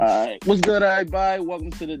Alright, what's good, everybody? Welcome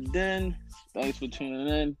to the Den. Thanks for tuning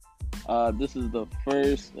in. This is the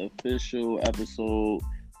first official episode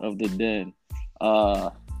of the Den.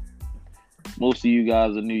 Most of you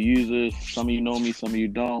guys are new users. Some of you know me, some of you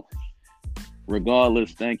don't.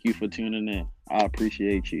 Regardless, thank you for tuning in. I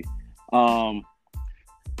appreciate you. I'm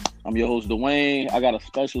your host, Dwayne. I got a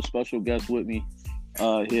special guest with me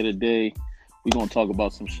here today. We're gonna talk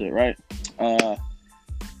about some shit, right?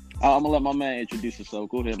 I'm gonna let my man introduce himself.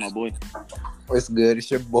 Go ahead, my boy. What's good?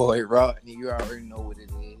 It's your boy Rodney. You already know what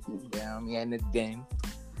it is. Down here in the den,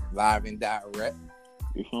 live and direct.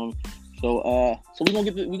 You feel me? So we're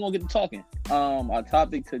gonna get to talking. Our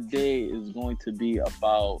topic today is going to be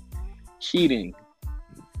about cheating.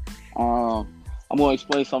 I'm gonna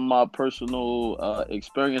explain some of my personal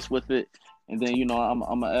experience with it, and then I'm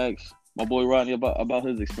gonna ask my boy Rodney about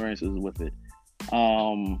his experiences with it.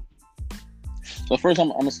 So first, I'm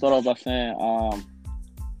gonna start off by saying,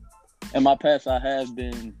 in my past, I have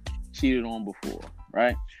been cheated on before,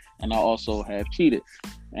 right? And I also have cheated,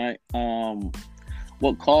 right?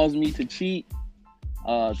 What caused me to cheat?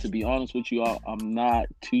 To be honest with you, I'm not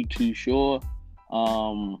too sure.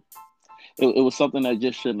 It was something that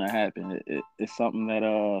just shouldn't have happened. It's something that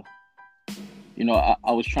I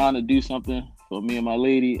was trying to do something for me and my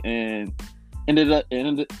lady, and it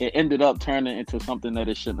ended up turning into something that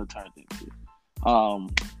it shouldn't have turned into. I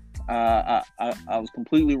was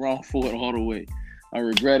completely wrong for it all the way. I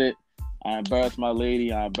regret it. I embarrassed my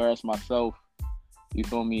lady. I embarrassed myself. You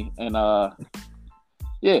feel me? And I'm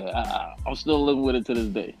still living with it to this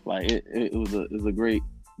day. Like it was a great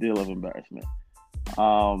deal of embarrassment.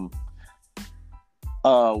 So I'm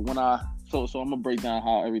gonna break down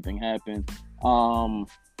how everything happened.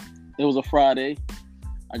 It was a Friday.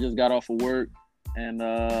 I just got off of work, and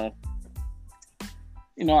I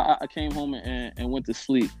came home and went to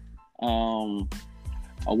sleep. I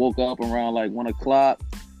woke up around like 1 o'clock.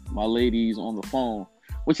 My lady's on the phone,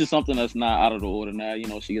 which is something that's not out of the ordinary.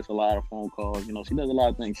 She gets a lot of phone calls. She does a lot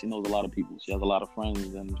of things. She knows a lot of people. She has a lot of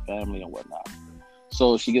friends and family and whatnot.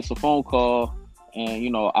 So she gets a phone call,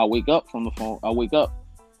 and I wake up from the phone. I wake up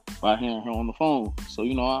by hearing her on the phone. So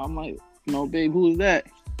I'm like, babe, who is that?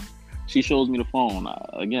 She shows me the phone.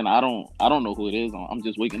 Again, I don't know who it is. I'm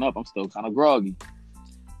just waking up. I'm still kind of groggy.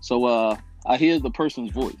 So I hear the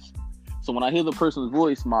person's voice. So when I hear the person's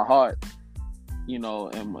voice, my heart,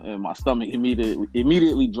 and my stomach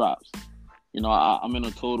immediately drops. I'm in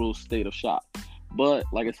a total state of shock. But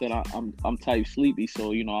like I said, I'm type sleepy,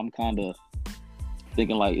 so I'm kind of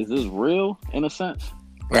thinking like, is this real in a sense?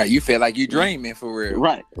 Right, you feel like you're dreaming for real.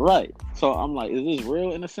 Right. So I'm like, is this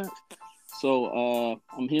real in a sense? So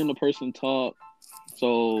I'm hearing the person talk.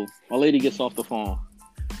 So my lady gets off the phone.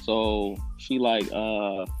 So she like,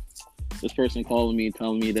 this person calling me,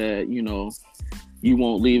 telling me that, you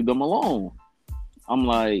won't leave them alone. I'm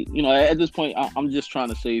like, at this point, I'm just trying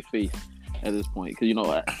to save face at this point.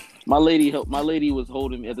 Because, my lady was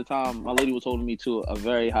holding me at the time. My lady was holding me to a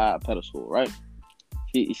very high pedestal, right?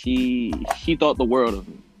 She thought the world of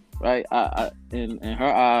me, right? In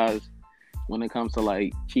her eyes, when it comes to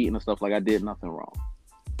like cheating and stuff, like I did nothing wrong.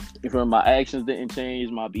 If my actions didn't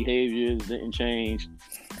change, my behaviors didn't change,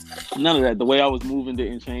 none of that. The way I was moving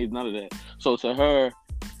didn't change, none of that. So to her,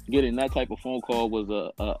 getting that type of phone call was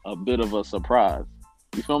a bit of a surprise.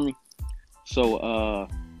 You feel me? So I'm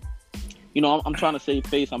trying to save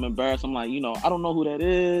face. I'm embarrassed. I'm like, I don't know who that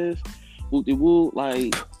is. Woo,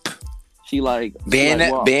 like she like being a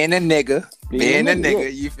nigga. Being a nigga, yeah.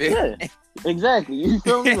 You feel? Yeah. Exactly. You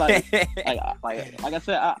feel me? Like I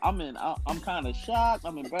said, I'm kind of shocked.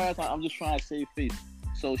 I'm embarrassed. I'm just trying to save face.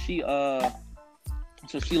 So she like,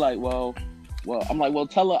 well, I'm like, well,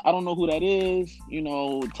 tell her I don't know who that is.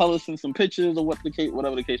 Tell her, send some pictures or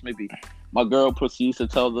whatever the case may be. My girl proceeds to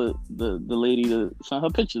tell the lady to send her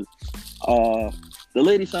pictures. The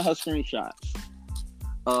lady sent her screenshots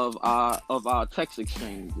of our text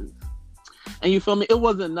exchanges, and you feel me? It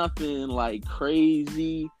wasn't nothing like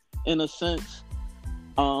crazy in a sense,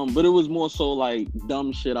 but it was more so like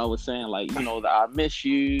dumb shit I was saying, like that I miss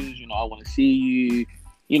you, I want to see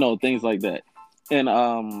you, things like that. And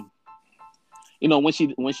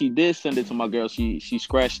when she did send it to my girl, she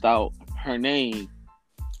scratched out her name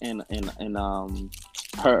and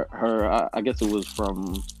her I guess it was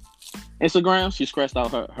from Instagram. She scratched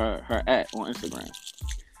out her at on Instagram.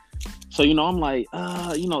 So I'm like,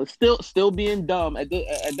 still being dumb. At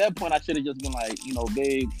that point, I should have just been like,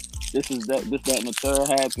 babe, this and the third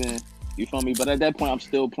happened. You feel me? But at that point, I'm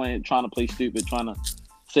still trying to play stupid, trying to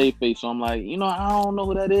save face. So I'm like, I don't know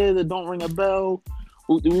who that is. It don't ring a bell.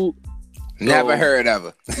 Never heard of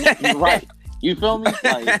her. Right. You feel me?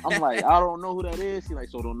 Like, I'm like, I don't know who that is. She like,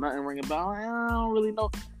 so don't nothing ring a bell. I'm like, I don't really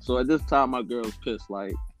know. So at this time, my girl's pissed.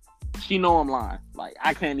 Like, she know I'm lying. Like,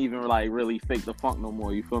 I can't even like really fake the funk no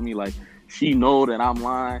more. You feel me? Like, she know that I'm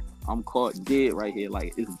lying. I'm caught dead right here.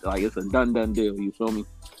 Like it's a done deal. You feel me?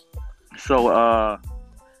 So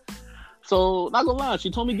not gonna lie,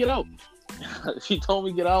 she told me get out. She told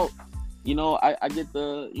me get out. You know, I get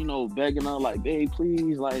the, you know, begging her like, babe,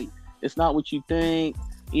 please, like, it's not what you think.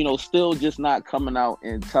 You know, still just not coming out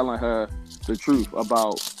and telling her the truth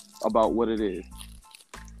about what it is.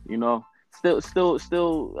 You know, still, if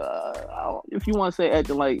you want to say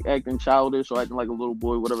acting childish or acting like a little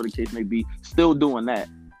boy, whatever the case may be, still doing that.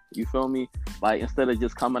 You feel me? Like, instead of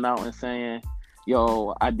just coming out and saying,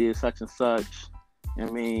 yo, I did such and such. I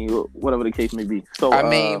mean, whatever the case may be. So I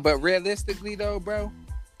mean, but realistically though, bro,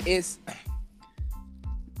 it's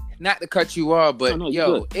not to cut you off, but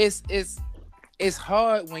yo, it's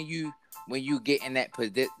hard when you get in that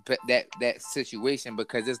situation,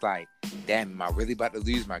 because it's like, damn, am I really about to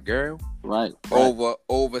lose my girl? Right.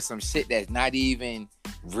 Over some shit that's not even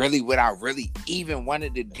really what I really even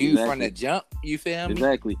wanted to do from the jump. You feel me?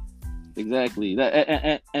 Exactly.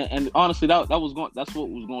 And honestly, that's what was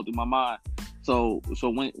going through my mind. So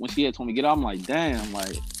when she had told me get out, I'm like, damn,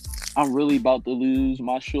 like, I'm really about to lose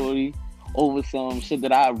my shorty over some shit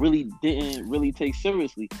that I really didn't really take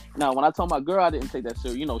seriously. Now, when I told my girl I didn't take that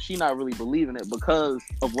serious, you know, she not really believing it because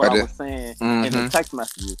of what I was saying in the text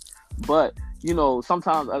messages. But, you know,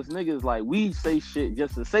 sometimes us niggas, like, we say shit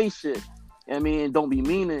just to say shit. I mean, don't be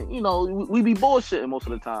meaning, you know, we be bullshitting most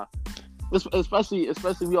of the time. Especially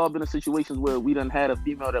we all been in situations where we done had a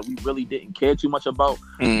female that we really didn't care too much about,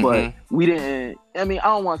 but we didn't. I mean, I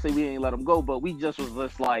don't want to say we didn't let them go, but we just was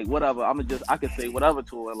just like, whatever. I could say whatever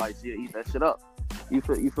to her, like, she'll eat that shit up. You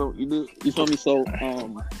feel me? So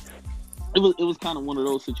it was kind of one of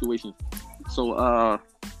those situations. So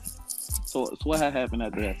what had happened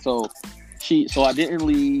after that? So I didn't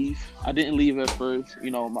leave at first.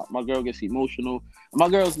 You know, my girl gets emotional. My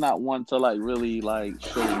girl's not one to like really like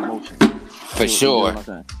show emotion. For sure. You know what I'm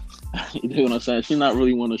saying? You know what I'm saying? She's not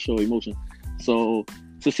really one to show emotion. So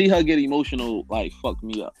to see her get emotional, like, fuck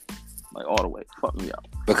me up. Like, all the way. Fuck me up.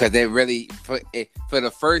 Because they really, for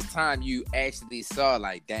the first time you actually saw,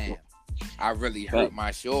 like, damn, I really hurt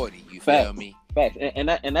my shorty. You feel me? Facts. And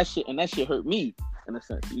that shit hurt me in a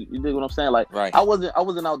sense. You dig what I'm saying? Like, right. I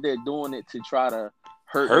wasn't out there doing it to try to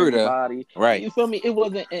hurt anybody. Right. You feel me? It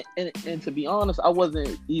wasn't, and to be honest, I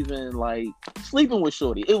wasn't even like sleeping with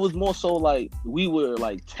shorty. It was more so like we were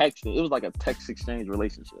like texting. It was like a text exchange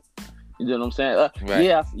relationship. You know what I'm saying?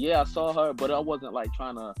 Right. Yeah, I saw her, but I wasn't like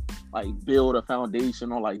trying to like build a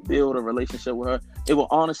foundation or like build a relationship with her. It would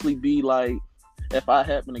honestly be like, if I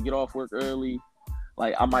happen to get off work early,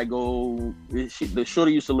 like, I might go. The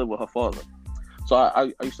shorty used to live with her father. So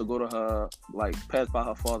I used to go to her, like, pass by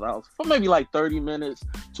her father's house for maybe like 30 minutes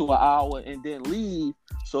to an hour and then leave.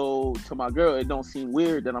 So to my girl, it don't seem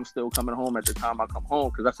weird that I'm still coming home at the time I come home,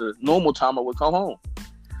 because that's a normal time I would come home.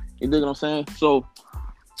 You dig what I'm saying? So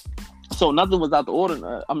nothing was out the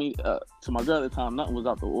ordinary. I mean, to my girl at the time, nothing was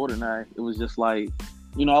out the ordinary. It was just like,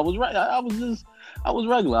 you know, I was regular.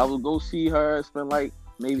 I would go see her, spend like,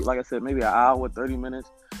 maybe, like I said, maybe an hour, 30 minutes,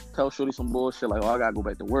 tell shorty some bullshit like, oh, I gotta go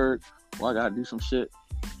back to work. Well, I gotta do some shit,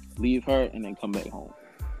 leave her, and then come back home.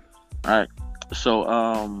 All right. So,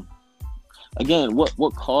 again,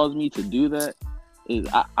 what caused me to do that is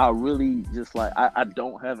I really just like, I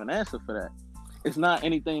don't have an answer for that. It's not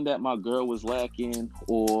anything that my girl was lacking,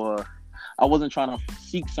 or I wasn't trying to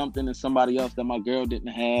seek something in somebody else that my girl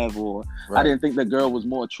didn't have, or I didn't think the girl was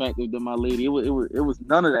more attractive than my lady. It was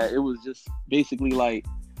none of that. It was just basically like,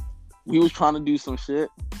 we was trying to do some shit.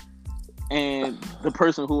 And the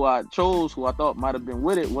person who I chose, who I thought might have been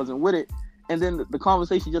with it, wasn't with it. And then the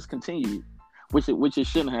conversation just continued, which it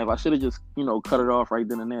shouldn't have. I should have just, you know, cut it off right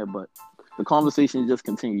then and there. But the conversation just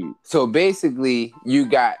continued. So basically, you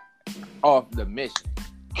got off the mission.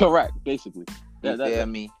 Correct. Basically. You feel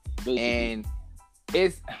me? Basically. And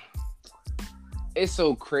it's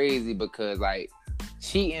so crazy because, like,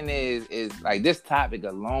 cheating is like, this topic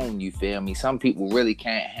alone, you feel me? Some people really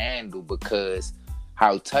can't handle because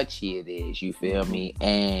how touchy it is, you feel me?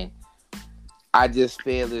 And I just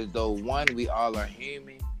feel as though, one, we all are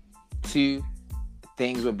human. Two,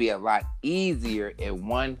 things would be a lot easier if,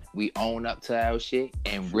 one, we own up to our shit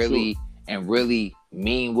and really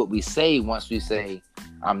mean what we say once we say,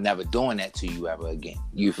 I'm never doing that to you ever again.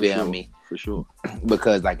 You feel me? For sure.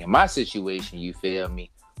 Because, like, in my situation, you feel me?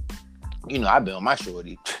 You know, I've been with my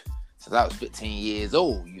shorty since I was 15 years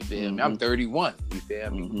old. You feel me? I'm 31. You feel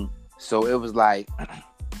me? So it was like,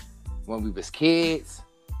 when we was kids,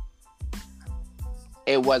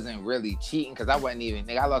 it wasn't really cheating because I wasn't even,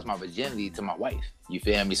 nigga, I lost my virginity to my wife. You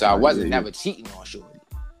feel me? So I wasn't never cheating on shorty.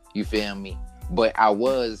 You feel me? But I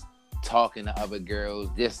was talking to other girls,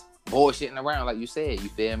 just bullshitting around, like you said. You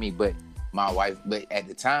feel me? But my wife, but at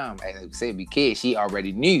the time, as I said, we kids, she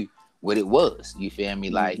already knew what it was. You feel me?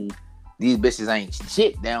 Like, these bitches ain't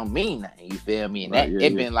shit. They don't mean nothing. You feel me? And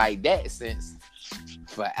been like that since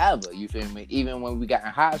forever. You feel me? Even when we got in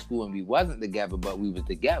high school and we wasn't together, but we was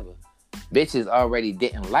together, bitches already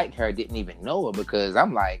didn't like her, didn't even know her, because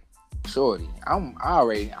I'm like, shorty,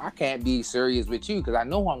 I can't be serious with you because I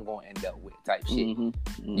know who I'm gonna end up with, type shit.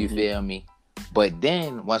 You feel me? But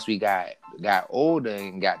then once we got older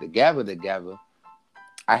and got together,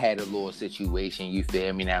 I had a little situation. You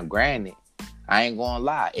feel me? Now, granted, I ain't gonna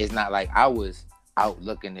lie, it's not like I was out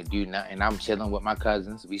looking to do nothing. I'm chilling with my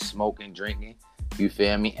cousins, we smoking, drinking. You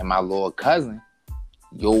feel me? And my little cousin,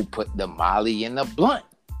 put the Molly in the blunt,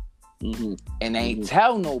 and ain't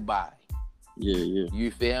tell nobody. Yeah.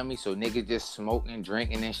 You feel me? So niggas just smoking,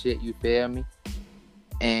 drinking and shit, you feel me?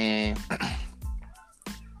 And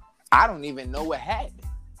I don't even know what happened.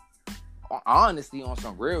 Honestly, on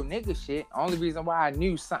some real nigga shit, only reason why I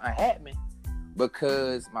knew something happened,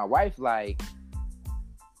 because my wife like,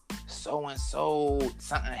 so-and-so,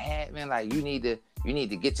 something happened, like you need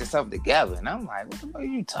to get yourself together. And I'm like, what the fuck are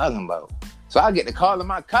you talking about? So I get to calling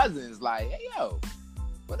my cousins like, hey, yo,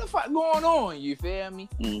 what the fuck going on? You feel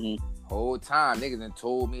me? Whole time, niggas done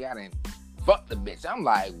told me I didn't fuck the bitch. I'm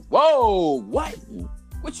like, whoa, what?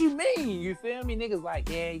 What you mean? You feel me? Niggas like,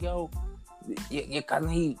 yeah, yo, your cousin,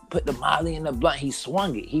 he put the Molly in the blunt. He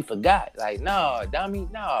swung it. He forgot. Like, no, dummy,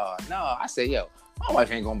 no. I said, yo, my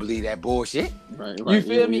wife ain't gonna believe that bullshit. Right, you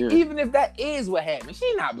feel me? Yeah. Even if that is what happened,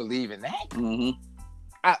 she not believing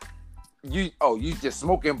that. You just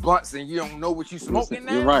smoking blunts and you don't know what you smoking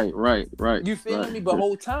now? Right. You feel me? But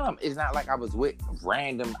whole time, it's not like I was with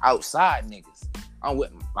random outside niggas. I'm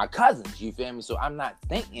with my cousins, you feel me? So I'm not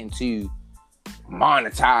thinking to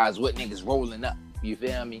monetize what niggas rolling up, you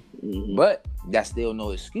feel me? But that's still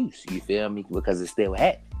no excuse, you feel me? Because it still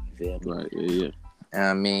happened, you feel me? Right, yeah.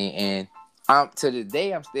 I mean, and to the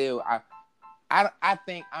day, I'm still, I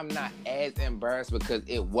think I'm not as embarrassed because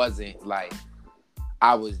it wasn't like,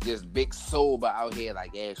 I was just big sober out here like,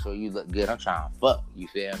 yeah, sure, you look good. I'm trying to fuck. You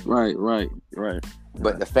feel me? Right.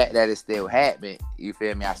 But the fact that it still happened, you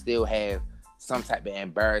feel me? I still have some type of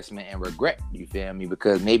embarrassment and regret. You feel me?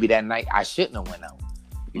 Because maybe that night I shouldn't have went out.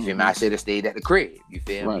 You feel me? I should have stayed at the crib. You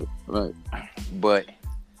feel me? Right. But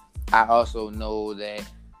I also know that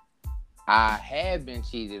I have been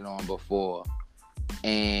cheated on before,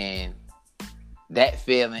 and that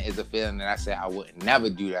feeling is a feeling that I said I would never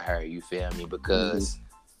do to her, you feel me? Because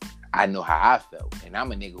I know how I felt. And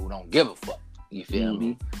I'm a nigga who don't give a fuck, you feel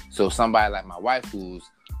me? So somebody like my wife who's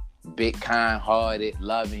big, kind-hearted,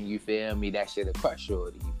 loving, you feel me? That shit have crushed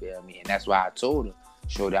shorty, you feel me? And that's why I told her,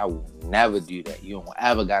 shorty, I will never do that. You don't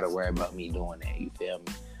ever got to worry about me doing that, you feel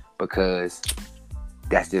me? Because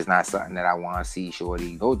that's just not something that I want to see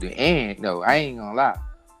shorty go through. And, no, I ain't gonna lie.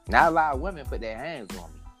 Not a lot of women put their hands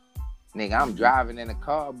on me. Nigga, I'm driving in a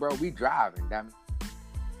car, bro. We driving, damn it.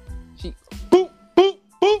 She boop.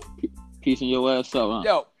 Piecing your ass up,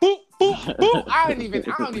 huh? Yo, boop. I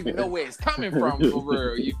don't even know where it's coming from for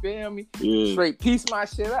real. You feel me? Yeah. Straight piece my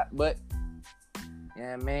shit up. But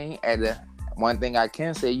yeah, man. One thing I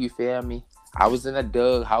can say, you feel me? I was in a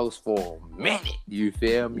Doug house for a minute. You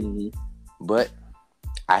feel me? But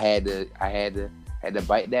I had to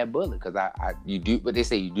bite that bullet because you do what they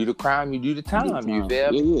say, you do the crime, you do the time. You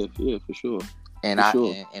feel me? Yeah, for sure. And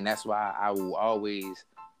and that's why I will always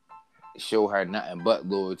show her nothing but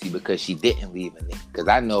loyalty, because she didn't leave a nigga. Because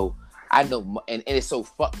I know, and it's so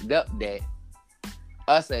fucked up that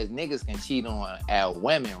us as niggas can cheat on our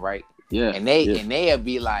women, right? Yeah. And they'll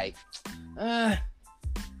be like,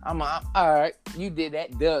 I'm all right. You did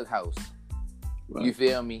that Doug house. Right. You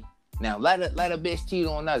feel me? Now let a bitch cheat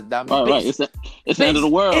on us, dummy. Right. It's the end of the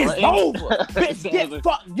world. It's right? over. Bitch,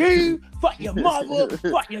 fuck you, fuck your mother,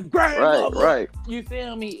 fuck your grandmother. Right. You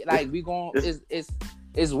feel me? Like we gon'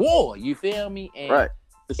 it's war. You feel me? And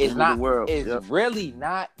it's not the world. It's really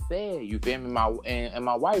not fair. You feel me?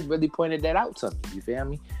 My wife really pointed that out to me. You feel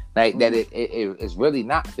me? Like that it's really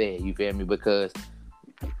not fair. You feel me? Because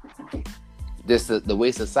the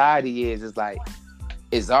way society is like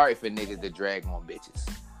it's alright for niggas to drag on bitches.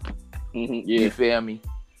 Yeah. You feel me?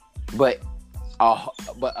 But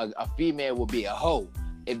a female will be a hoe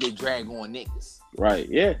if they drag on niggas. Right.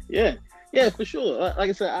 Yeah, for sure. Like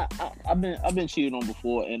I said, I've been cheated on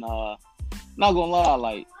before, and not gonna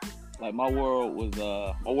lie, like my world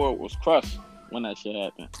was crushed when that shit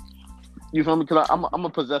happened. You feel me? Because I'm a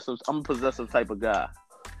possessive type of guy.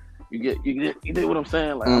 You get what I'm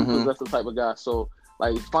saying? Like I'm a possessive type of guy. So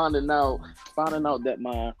like finding out that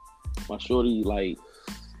my shorty like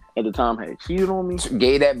at the time had cheated on me,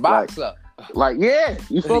 gave that box up. Like yeah,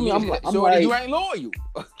 you feel me? I'm like you ain't loyal.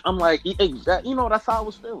 I'm like exactly. You know that's how I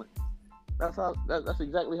was feeling. That's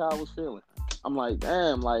exactly how I was feeling. I'm like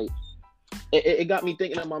damn, like it got me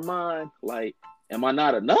thinking in my mind like, am I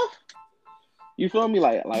not enough? You feel me?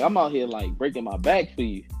 Like I'm out here like breaking my back for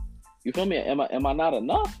you. You feel me? Am I not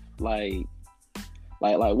enough? Like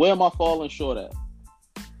where am I falling short at?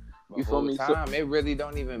 You feel me? It really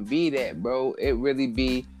don't even be that, bro. It really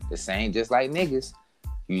be the same, just like niggas.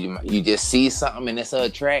 You just see something and it's an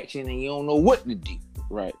attraction and you don't know what to do.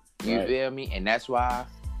 Right. You feel me? And that's why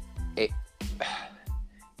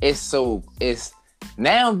it's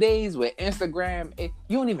nowadays with Instagram,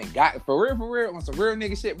 you don't even got for real on some real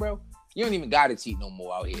nigga shit, bro. You don't even gotta cheat no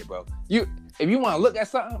more out here, bro. If you want to look at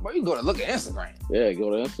something, bro, you can go to look at Instagram. Yeah,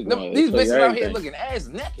 go to Instagram. These bitches out here looking ass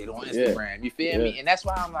naked on Instagram. Yeah. You feel me? And that's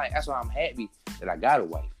why I'm happy that I got a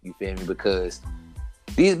wife. You feel me? Because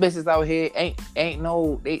these bitches out here ain't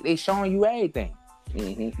no they showing you everything.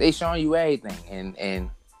 Mm-hmm. They showing you everything, and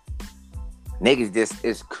niggas just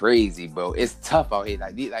it's crazy, bro. It's tough out here.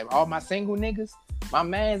 Like all my single niggas, my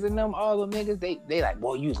mans and them, all them niggas, they like,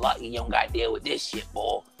 boy, you lucky you don't got to deal with this shit,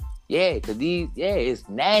 boy. Yeah, cause it's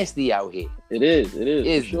nasty out here. It is.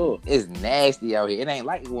 It's for sure. It's nasty out here. It ain't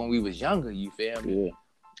like when we was younger. You feel me? Yeah.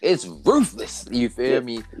 It's ruthless. You feel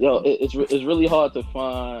me? Yo, it's really hard to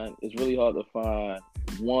find. It's really hard to find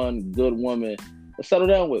one good woman to settle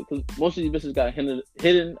down with, because most of these bitches got hidden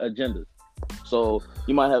agendas. So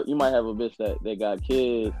you might have a bitch that got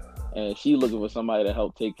kids and she looking for somebody to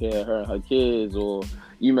help take care of her and her kids, or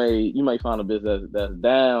you may find a bitch that's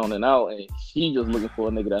down and out and she just looking for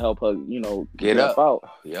a nigga to help her, get up out.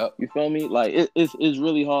 Yep. You feel me? Like it's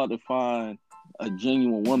really hard to find a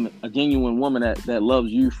genuine woman that loves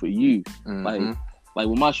you for you. Mm-hmm. Like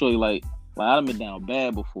with my shorty, like I've been down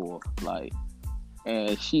bad before, like,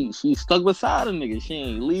 and she stuck beside a nigga. She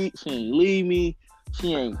ain't leave me.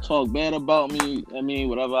 She ain't talk bad about me. I mean,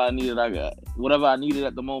 whatever I needed, I got. Whatever I needed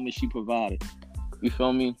at the moment, she provided. You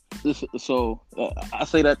feel me? So I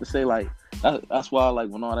say that to say, like, that's why, like,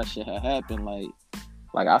 when all that shit had happened,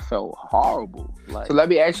 like I felt horrible. Like, so let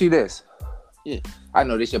me ask you this. Yeah. I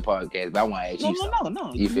know this your podcast, but I want to ask you something.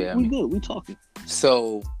 No. You feel me? We good. We talking.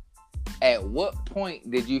 So, at what point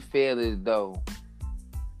did you feel as though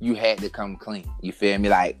you had to come clean? You feel me?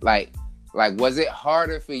 Like, was it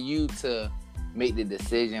harder for you to make the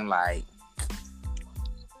decision, like,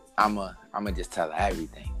 I'ma just tell her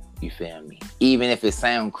everything? You feel me? Even if it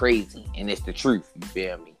sound crazy and it's the truth. You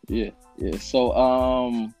feel me? Yeah. So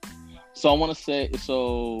I want to say,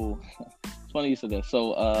 so it's funny you said that.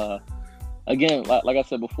 So again, like I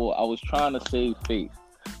said before, I was trying to save face.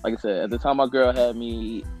 Like I said, at the time, my girl had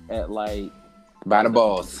me at like by the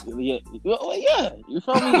balls. Yeah. You feel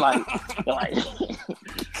me? Like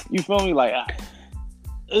you feel me? Like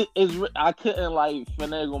I couldn't like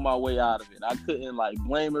finagle my way out of it. I couldn't like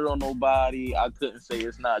blame it on nobody. I couldn't say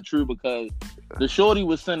it's not true because the shorty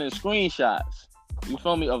was sending screenshots. You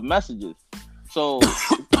feel me? Of messages. So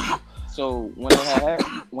when it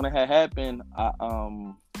had happened,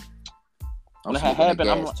 I'm like,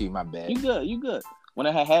 my bad. You good. When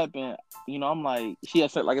it had happened, I'm like, she had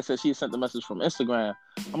sent the message from Instagram.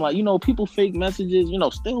 I'm like, people fake messages,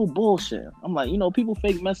 still bullshit. I'm like, people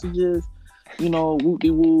fake messages,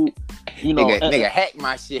 whoop-de-whoop, nigga hack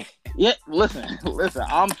my shit. Yeah, listen,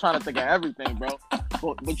 I'm trying to think of everything, bro.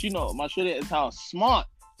 But my shit is how smart.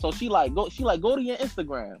 So she like go to your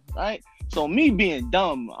Instagram, right? So me being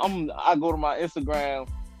dumb, I go to my Instagram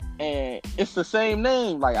and it's the same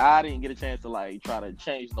name. Like I didn't get a chance to like try to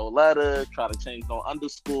change no letters, try to change no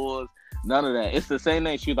underscores, none of that. It's the same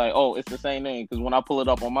name. She's like, oh, it's the same name, because when I pull it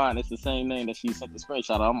up on mine, it's the same name that she sent the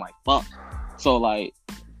screenshot of. I'm like, fuck. So like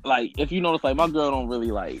if you notice, like my girl at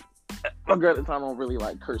the time don't really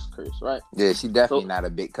like curse, right? Yeah, she definitely not a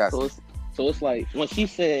big cusser. So it's like when she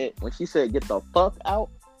said get the fuck out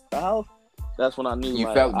the house, that's when I knew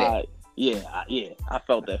you felt that. I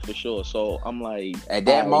felt that for sure. So I'm like, at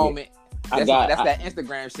that moment, that's that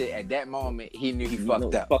Instagram shit. At that moment, he knew he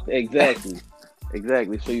fucked up. Exactly.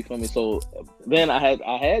 So you feel me? So then I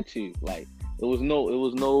had to, like, it was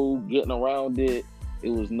no getting around it. It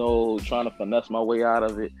was no trying to finesse my way out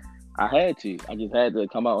of it. I just had to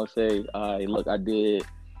come out and say, all right, look, I did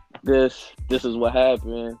this. This is what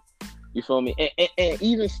happened. You feel me? And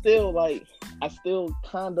even still, like, I still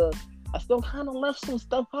kind of left some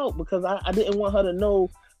stuff out because I didn't want her to know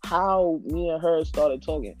how me and her started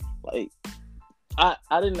talking. Like, I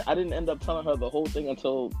didn't end up telling her the whole thing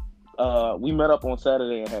until we met up on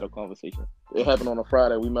Saturday and had a conversation. It happened on a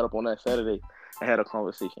Friday. We met up on that Saturday and had a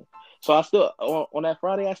conversation. So I still on that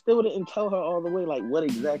Friday I still didn't tell her all the way like what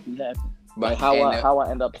exactly happened, But like how I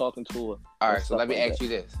end up talking to her. All right, so let me ask you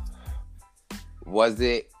this: Was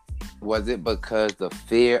it because the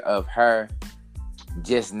fear of her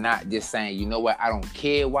not just saying, you know what, I don't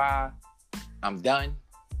care why, I'm done,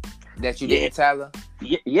 that you didn't tell her?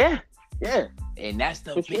 Yeah. And that's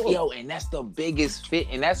and that's the biggest fit,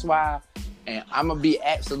 and that's why. And I'm gonna be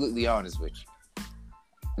absolutely honest with you.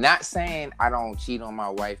 Not saying I don't cheat on my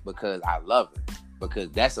wife because I love her, because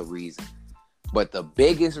that's a reason. But the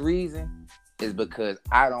biggest reason is because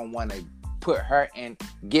I don't want to put her and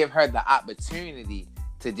give her the opportunity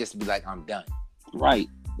to just be like, I'm done. Right.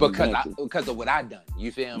 Because of what I done.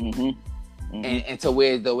 You feel me? Mm-hmm. And to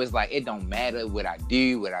where though it's like it don't matter what I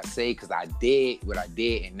do, what I say, because I did what I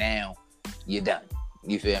did, and now you're done.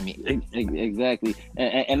 You feel me? Exactly.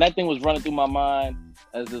 And that thing was running through my mind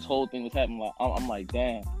as this whole thing was happening. Like I'm like,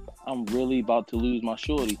 damn, I'm really about to lose my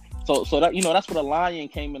shorty. So that that's where the lying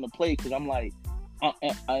came into play, because I'm like,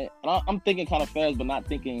 I'm thinking kind of fast, but not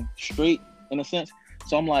thinking straight in a sense.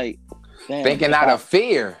 So I'm like, damn, thinking out of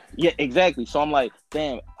fear. Yeah, exactly. So I'm like,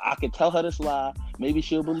 damn, I could tell her this lie. Maybe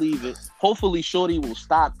she'll believe it. Hopefully, shorty will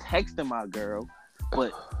stop texting my girl,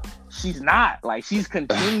 but she's not. Like, she's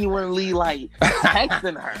continually like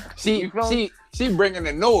texting her. She bringing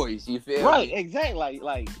the noise. You feel right? Me? Exactly.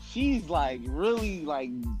 Like she's like really like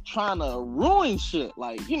trying to ruin shit.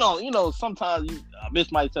 Like sometimes a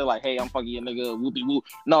bitch might say like, "Hey, I'm fucking your nigga." Whoopie whoop.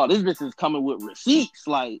 No, this bitch is coming with receipts.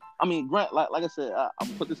 Like, I mean, Grant. Like I said, I'm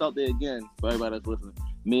gonna put this out there again for everybody that's listening.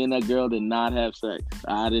 Me and that girl did not have sex.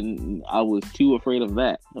 I was too afraid of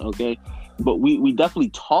that. Okay. But we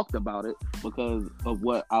definitely talked about it because of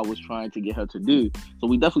what I was trying to get her to do. So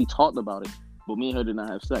we definitely talked about it. But me and her did not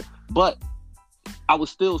have sex. But I was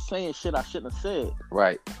still saying shit I shouldn't have said.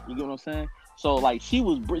 Right. You get what I'm saying? So like she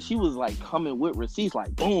was like coming with receipts,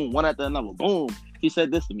 like boom, one after another, boom. He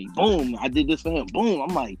said this to me, boom. I did this for him, boom.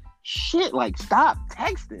 I'm like, shit, like stop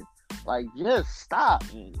texting, like just stop.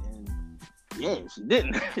 And yeah, she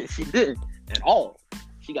didn't. She didn't at all.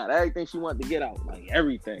 She got everything she wanted to get out, like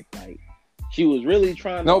everything. Like she was really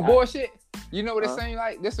trying. No bullshit. You know what it seemed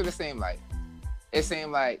like? This what it seemed like. It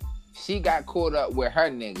seemed like she got caught up with her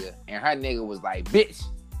nigga, and her nigga was like, "Bitch,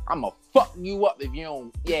 I'ma fuck you up if you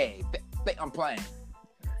don't." Yeah, think I'm playing.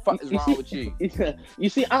 Fuck is wrong with you? You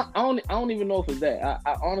see, I don't even know if it's that.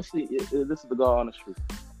 I honestly, this is the God honest truth.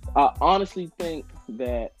 I honestly think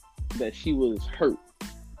that she was hurt.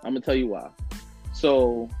 I'm gonna tell you why.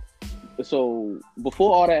 So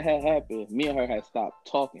before all that had happened, me and her had stopped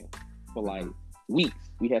talking for like weeks.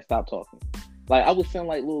 We had stopped talking. Like I would send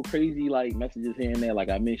like little crazy like messages here and there, like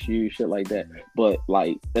I miss you, shit like that. But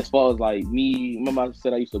like as far as like me, remember I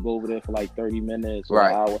said I used to go over there for like 30 minutes or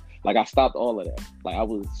an hour. Like I stopped all of that. Like I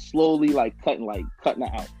was slowly like cutting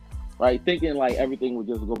it out, right? Thinking like everything would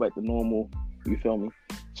just go back to normal. You feel me?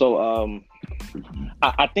 So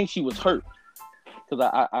I think she was hurt because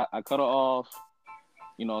I cut her off.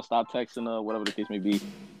 Stopped texting her, whatever the case may be.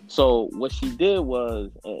 So what she did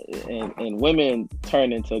was, and women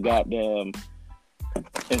turn into goddamn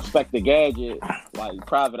Inspector Gadget, like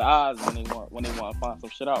private eyes when they want to find some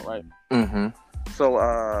shit out, right? Mm-hmm. So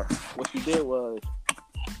what she did was,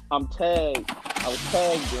 I was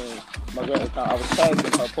tagged in my girl account. I was tagged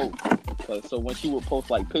in her post. So when she would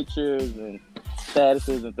post like pictures and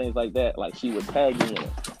statuses and things like that, like she would tag me in it.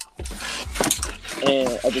 And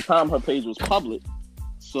at the time, her page was public.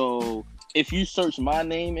 So if you search my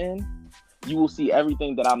name in, you will see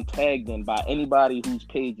everything that I'm tagged in by anybody whose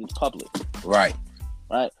page is public. Right.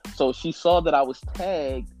 So she saw that I was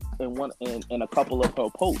tagged in a couple of her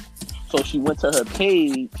posts. So she went to her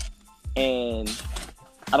page, and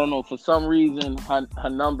I don't know, for some reason her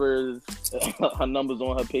numbers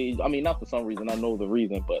on her page. I mean, not for some reason. I know the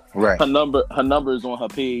reason, but her numbers on her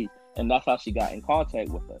page, and that's how she got in contact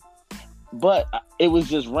with her. But it was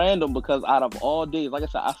just random because out of all days, like I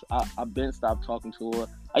said, I've been stopped talking to her.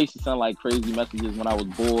 I used to send like crazy messages when I was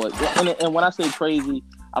bored. And when I say crazy,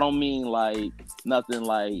 I don't mean like nothing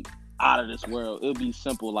like out of this world. It'll be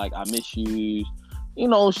simple like I miss you,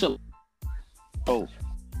 shit. Oh,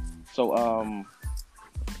 so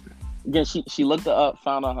again, she looked her up,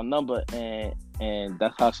 found out her number, and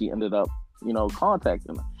that's how she ended up,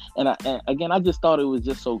 contacting her. And again, I just thought it was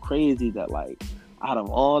just so crazy that like, out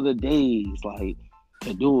of all the days, like,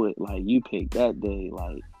 to do it, like, you picked that day,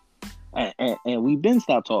 like, and we've been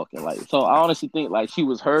stopped talking, like, so I honestly think, like, she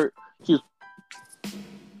was hurt,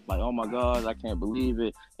 like, oh my God, I can't believe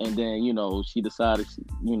it. And then, she decided,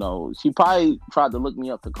 she probably tried to look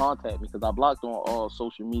me up to contact me because I blocked on all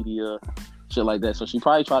social media, shit like that. So she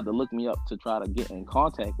probably tried to look me up to try to get in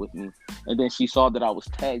contact with me. And then she saw that I was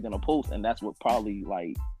tagged in a post, and that's what probably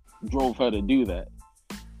like drove her to do that.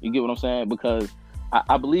 You get what I'm saying? Because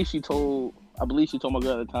I believe she told my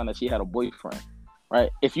girl at the time that she had a boyfriend, right?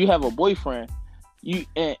 If you have a boyfriend, you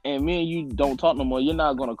and me and you don't talk no more, you're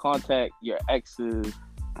not gonna contact your ex's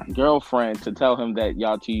girlfriend to tell him that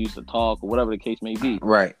y'all two used to talk or whatever the case may be.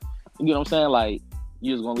 Right. You know what I'm saying? Like,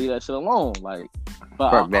 you're just gonna leave that shit alone. Like,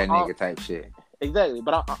 but fuck that nigga type shit. Exactly.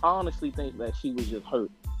 But I honestly think that she was just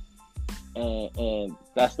hurt. And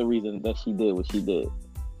that's the reason that she did what she did.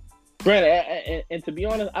 Granted, and to be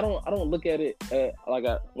honest, I don't look at it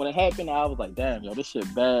when it happened. I was like, damn, yo, this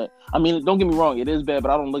shit bad. I mean, don't get me wrong, it is bad, but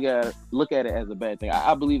I don't look at it as a bad thing.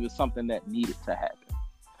 I believe it's something that needed to happen.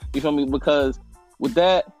 You feel me? Because with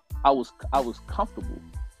that, I was comfortable.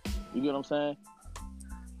 You get what I'm saying?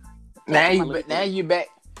 Now you back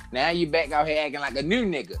out here acting like a new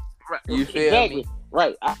nigga. Right. You feel me?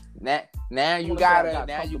 Right. Now you back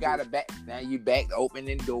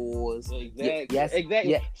opening doors. Exactly. Yes.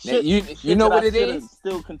 Exactly. Yeah. You know what it is?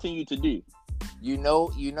 Still continue to do. You know.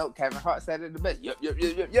 Kevin Hart said it the best. Yep.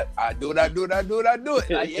 I do it. Like,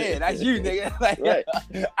 yeah, that's you, nigga. Like,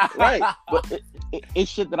 right. But it's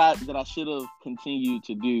shit that I should have continued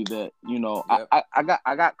to do. That yep.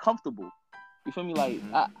 I got comfortable. You feel me? Like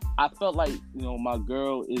I felt like my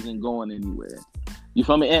girl isn't going anywhere. You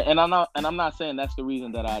feel me? And I'm not saying that's the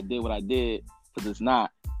reason that I did what I did, because it's not.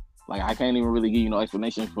 Like, I can't even really give you no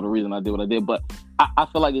explanation for the reason I did what I did. But I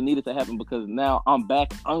feel like it needed to happen because now I'm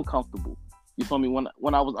back uncomfortable. You feel me? When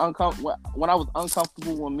I was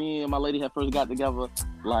uncomfortable when me and my lady had first got together,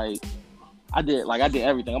 like I did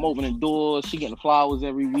everything. I'm opening doors, she getting flowers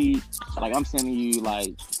every week. Like, I'm sending you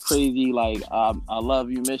like crazy, like I love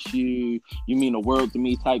you, miss you, you mean the world to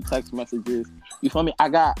me type text messages. You feel me? I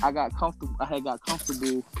got comfortable. I had got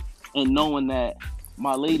comfortable in knowing that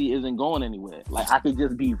my lady isn't going anywhere. Like, I could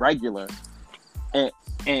just be regular,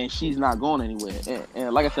 and she's not going anywhere.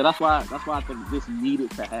 And like I said, that's why I think this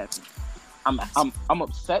needed to happen. I'm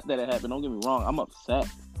upset that it happened. Don't get me wrong. I'm upset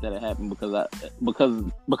that it happened because of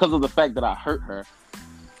the fact that I hurt her.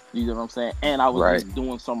 You know what I'm saying? And I was just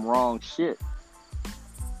doing some wrong shit.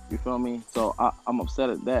 You feel me? So I'm upset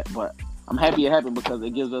at that, but I'm happy it happened because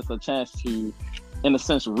it gives us a chance to, in a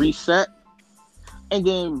sense, reset and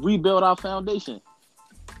then rebuild our foundation.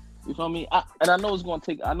 You feel me? I know it's gonna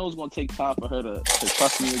take time for her to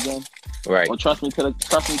trust me again, right? Or trust me to the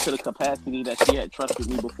capacity that she had trusted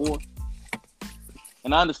me before.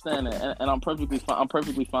 And I understand that, and I'm perfectly fine. I'm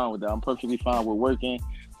perfectly fine with that. I'm perfectly fine with working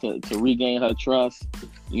to regain her trust.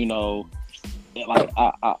 Like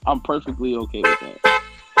I'm perfectly okay with that.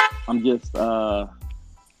 I'm just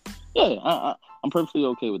I'm perfectly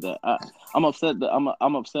okay with that. I'm upset that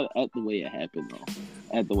I'm upset at the way it happened though.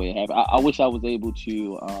 At the way it happened, I wish I was able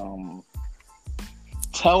to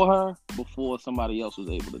tell her before somebody else was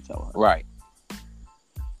able to tell her. Right.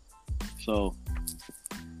 So.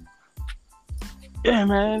 Yeah,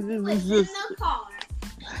 man, it was just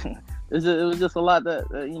a lot that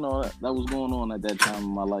was going on at that time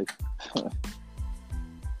in my life.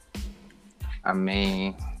 I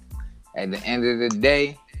mean, at the end of the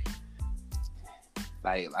day,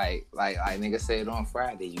 like nigga said on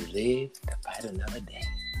Friday, you live to fight another day.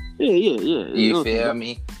 Yeah. You feel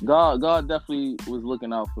me? God definitely was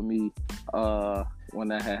looking out for me when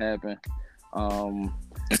that had happened.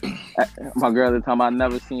 My girl at the time, I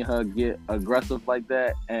never seen her get aggressive like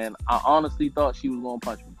that, and I honestly thought she was gonna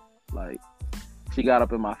punch me. Like, she got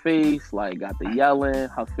up in my face, like got the yelling,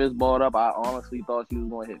 her fist balled up. I honestly thought she was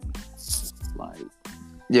gonna hit me. Like,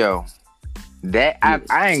 yo, that I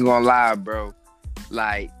ain't gonna lie, bro.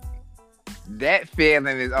 Like, that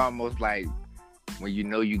feeling is almost like when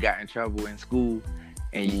you got in trouble in school,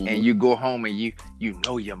 and you go home and you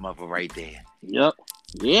know your mother right there. Yep.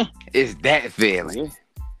 Yeah. It's that feeling.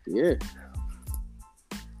 Yeah.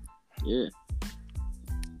 Yeah,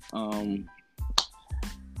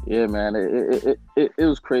 man. It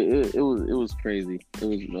was crazy. It was crazy.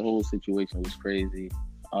 The whole situation was crazy.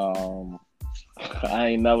 I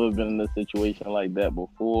ain't never been in a situation like that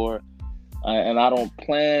before, and I don't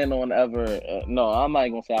plan on ever. No, I'm not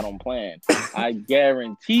gonna say I don't plan. I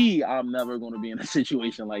guarantee I'm never gonna be in a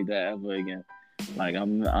situation like that ever again. Like,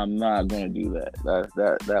 I'm not gonna do that.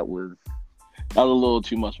 That was a little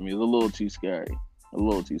too much for me. It was a little too scary.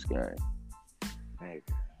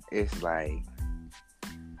 It's like,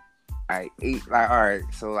 all right.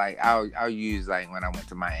 So like, I'll use like when I went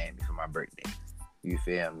to Miami for my birthday. You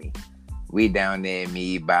feel me? We down there,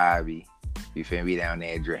 me, Bobby. You feel me? We down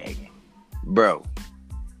there dragging. Bro,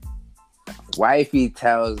 wifey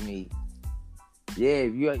tells me, yeah,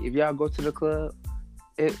 if y'all go to the club,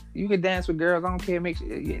 you can dance with girls. I don't care. Make sure,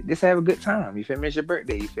 just have a good time. You feel me? It's your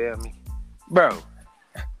birthday. You feel me? Bro,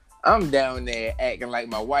 I'm down there acting like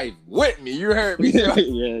my wife with me. You heard me?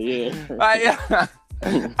 Yeah. Like,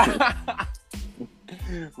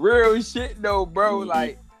 real shit though, bro.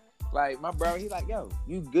 Like my bro, he like, yo,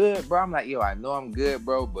 you good, bro? I'm like, yo, I know I'm good,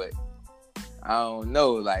 bro, but I don't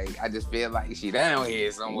know. Like, I just feel like she down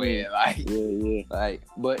here somewhere. Like, yeah. Like,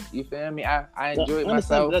 but you feel me? I enjoyed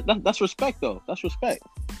myself. That's respect though. That's respect.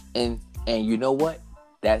 And you know what?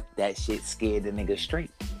 That shit scared the nigga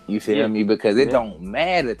straight. You feel me? Because it don't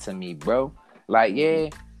matter to me, bro. Like, yeah,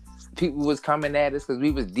 people was coming at us because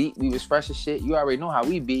we was deep, we was fresh as shit. You already know how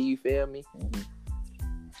we be. You feel me? Mm-hmm.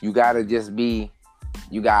 You gotta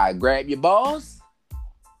you gotta grab your balls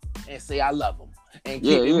and say I love them and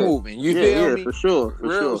keep it moving. You feel me? For sure.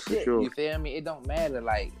 For sure. You feel me? It don't matter.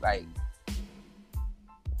 Like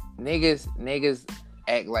niggas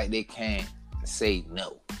act like they can't say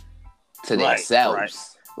no to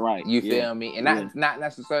themselves. Right. You feel me? And not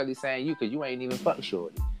necessarily saying you, because you ain't even fuck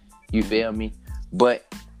shorty. You feel me? But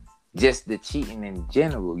just the cheating in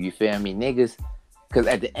general. You feel me? Niggas, because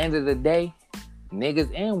at the end of the day,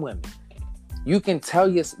 niggas and women, you can tell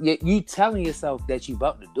you telling yourself that you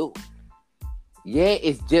about to do it.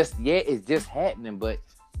 It's just happening, but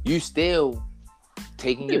you still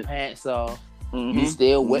taking your pants off. Mm-hmm. You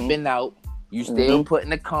still whipping out. You still putting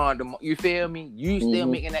the condom. You feel me? You still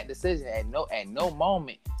making that decision. At no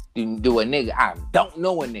moment do a nigga. I don't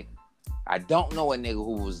know a nigga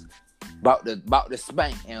who was about to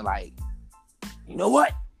spank and like, you know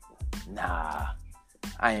what? Nah,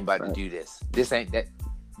 I ain't about to do this. This ain't that.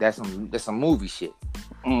 That's some movie shit.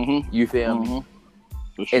 Mm-hmm. You feel me?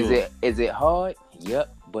 For sure. Is it hard?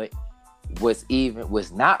 Yep. But what's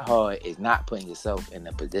not hard is not putting yourself in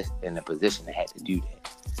the position to have to do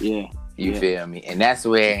that. Yeah. You feel me? And that's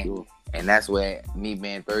where me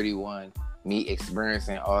being 31, me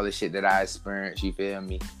experiencing all the shit that I experienced, you feel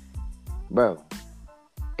me? Bro,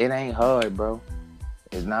 it ain't hard, bro.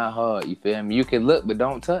 It's not hard, you feel me? You can look but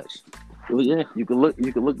don't touch. Well, yeah, you can look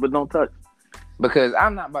but don't touch. Because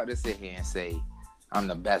I'm not about to sit here and say I'm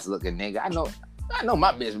the best looking nigga. I know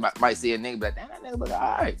my bitch might see a nigga but damn, that nigga look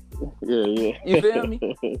alright. Yeah. You feel me?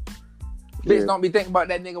 Bitch, don't be thinking about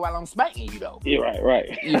that nigga while I'm spanking you though. Yeah,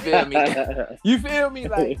 right. You feel me? You feel me?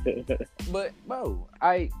 Like, but bro,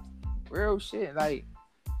 real shit. Like,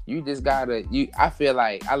 you just gotta. I feel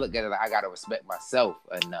like I look at it like I gotta respect myself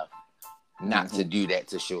enough not to do that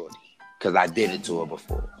to shorty, cause I did it to her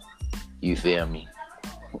before. You feel me?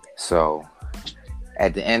 So,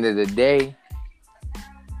 at the end of the day,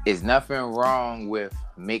 it's nothing wrong with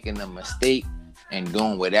making a mistake and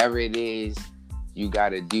doing whatever it is you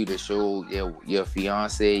gotta do to show your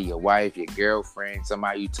fiance, your wife, your girlfriend,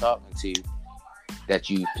 somebody you talking to, that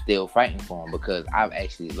you still fighting for them. Because I've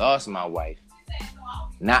actually lost my wife,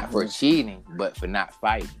 not for cheating, but for not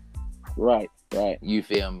fighting. Right. You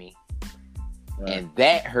feel me? Right. And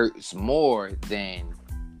that hurts more than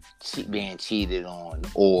being cheated on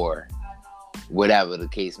or whatever the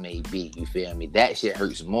case may be. You feel me? That shit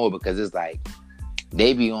hurts more because it's like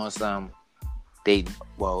they be on some.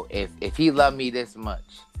 If he loved me this much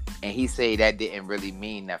and he say that didn't really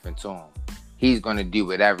mean nothing to him, he's gonna do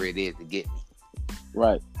whatever it is to get me.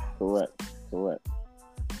 Right. Correct.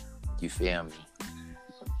 You feel me?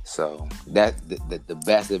 So that's the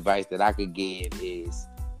best advice that I could give is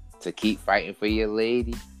to keep fighting for your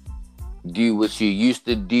lady. Do what you used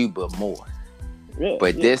to do, but more. Yeah,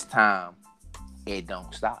 but this time, it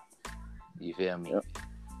don't stop. You feel me? Yep.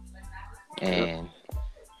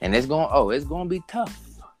 And it's gonna be tough.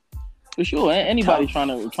 For sure. Anybody trying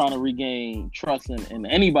to regain trust in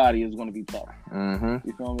anybody is gonna be tough. Mm-hmm.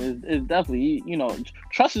 You feel me? It's definitely,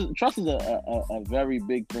 trust is a very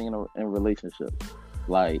big thing in relationships.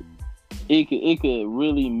 Like it could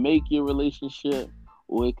really make your relationship,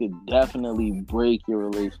 or it could definitely break your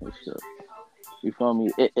relationship. You feel me?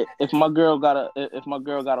 If my girl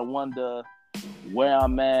gotta wonder where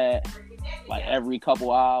I'm at, like every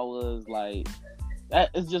couple hours, like that,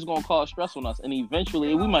 it's just gonna cause stress on us. And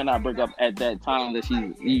eventually, we might not break up at that time that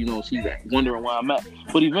she's wondering where I'm at.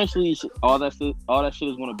 But eventually, all that shit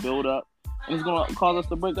is gonna build up, and it's gonna cause us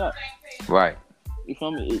to break up. Right. You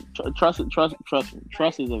feel me? Trust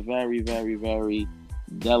is a very, very, very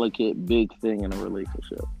delicate, big thing in a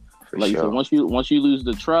relationship. Like sure. You said, once you lose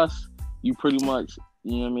the trust, you pretty much,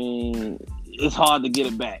 you know what I mean? It's hard to get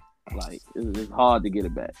it back. Like it's hard to get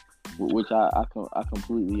it back, which I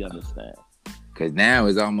completely understand. Cause now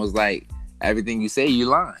it's almost like everything you say, you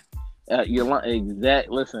lying. You're lying.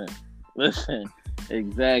 Listen.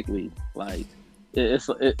 Exactly. Like it's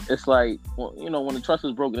like, you know, when the trust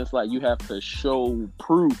is broken, it's like you have to show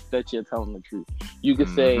proof that you're telling the truth. You could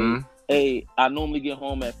say, hey, I normally get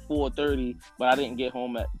home at 4:30, but I didn't get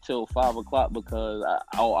home till 5 o'clock because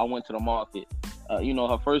I went to the market. You know,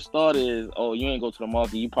 her first thought is, oh, you ain't go to the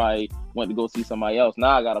market. You probably went to go see somebody else.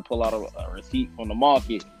 Now I got to pull out a receipt from the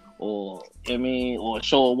market, or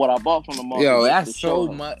show her what I bought from the market. Yo, that's so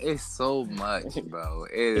much. It's so much, bro.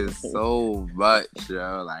 It is so much,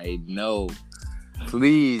 yo. Like, no.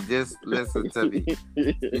 Please, just listen to me.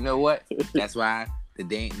 You know what? That's why the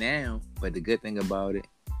day ain't now. But the good thing about it,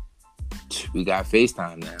 we got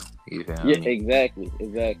FaceTime now. You feel me? Exactly.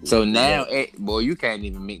 So now, boy, you can't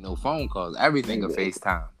even make no phone calls. Everything a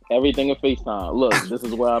FaceTime. Everything a FaceTime. Look, this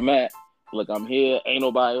is where I'm at. Look, I'm here. Ain't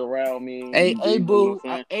nobody around me. Hey, boo.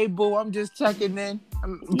 I'm just checking in.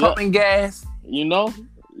 I'm pumping gas. You know.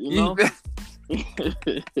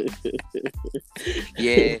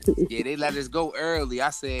 Yeah, they let us go early.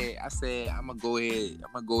 I said, I'm gonna go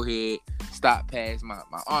ahead, stop past my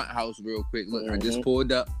aunt house real quick. Look, I just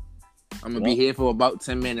pulled up. I'm gonna be here for about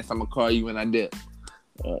 10 minutes. I'm gonna call you when I dip.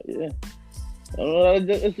 Yeah.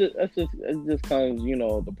 It's just kind of, you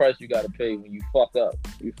know, the price you gotta pay when you fuck up.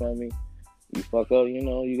 You feel me? You fuck up, you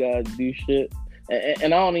know, you gotta do shit.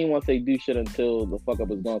 And I don't even want to say do shit until the fuck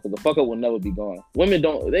up is gone, because the fuck up will never be gone. Women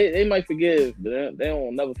they might forgive, but they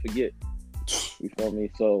don't never forget. You feel me?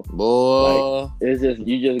 So, boy, like, it's just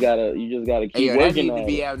you just gotta keep working that need on to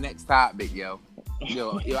be it. our next topic, yo.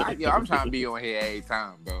 I'm trying to be on here every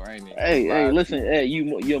time, bro. Ain't it? Hey, listen, hey,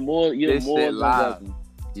 you're more than welcome.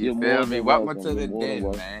 You feel me? Welcome to the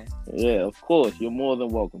den, man. Yeah, of course, you're more than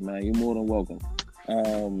welcome, man. You're more than welcome.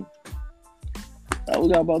 We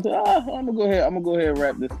got about to. I'm gonna go ahead and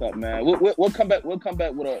wrap this up, man. We'll come back with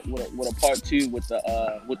a part 2 with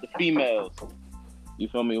the females. You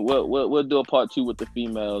feel me? We'll do a part 2 with the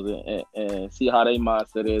females and see how their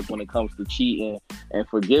mindset is when it comes to cheating and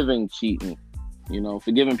forgiving cheating. You know,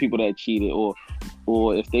 forgiving people that cheated,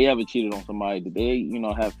 or if they ever cheated on somebody, did they, you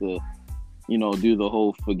know, have to, you know, do the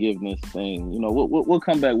whole forgiveness thing. You know, we'll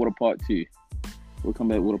come back with a part 2. We'll come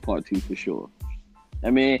back with a part 2 for sure. I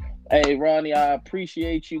mean, hey, Rodney, I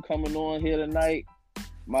appreciate you coming on here tonight,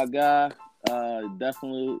 my guy.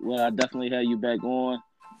 Definitely had you back on.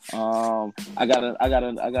 I got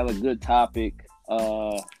a good topic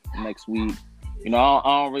next week. You know,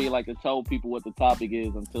 I don't really like to tell people what the topic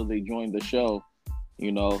is until they join the show.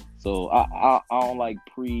 You know, so I don't like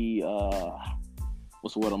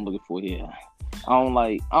what's the word I'm looking for here? I don't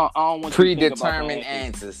want predetermined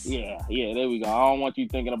answers. Yeah, there we go. I don't want you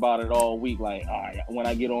thinking about it all week. Like, all right, when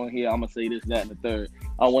I get on here, I'm gonna say this, that, and the third.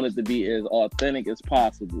 I want it to be as authentic as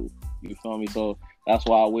possible. You feel me? So that's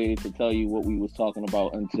why I waited to tell you what we was talking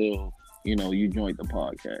about until, you know, you joined the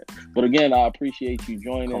podcast. But again, I appreciate you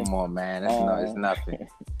joining. Come on, man. It's nothing.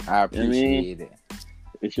 I appreciate it.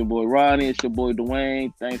 It's your boy Rodney. It's your boy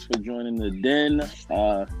Dwayne. Thanks for joining the den.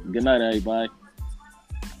 Good night, everybody.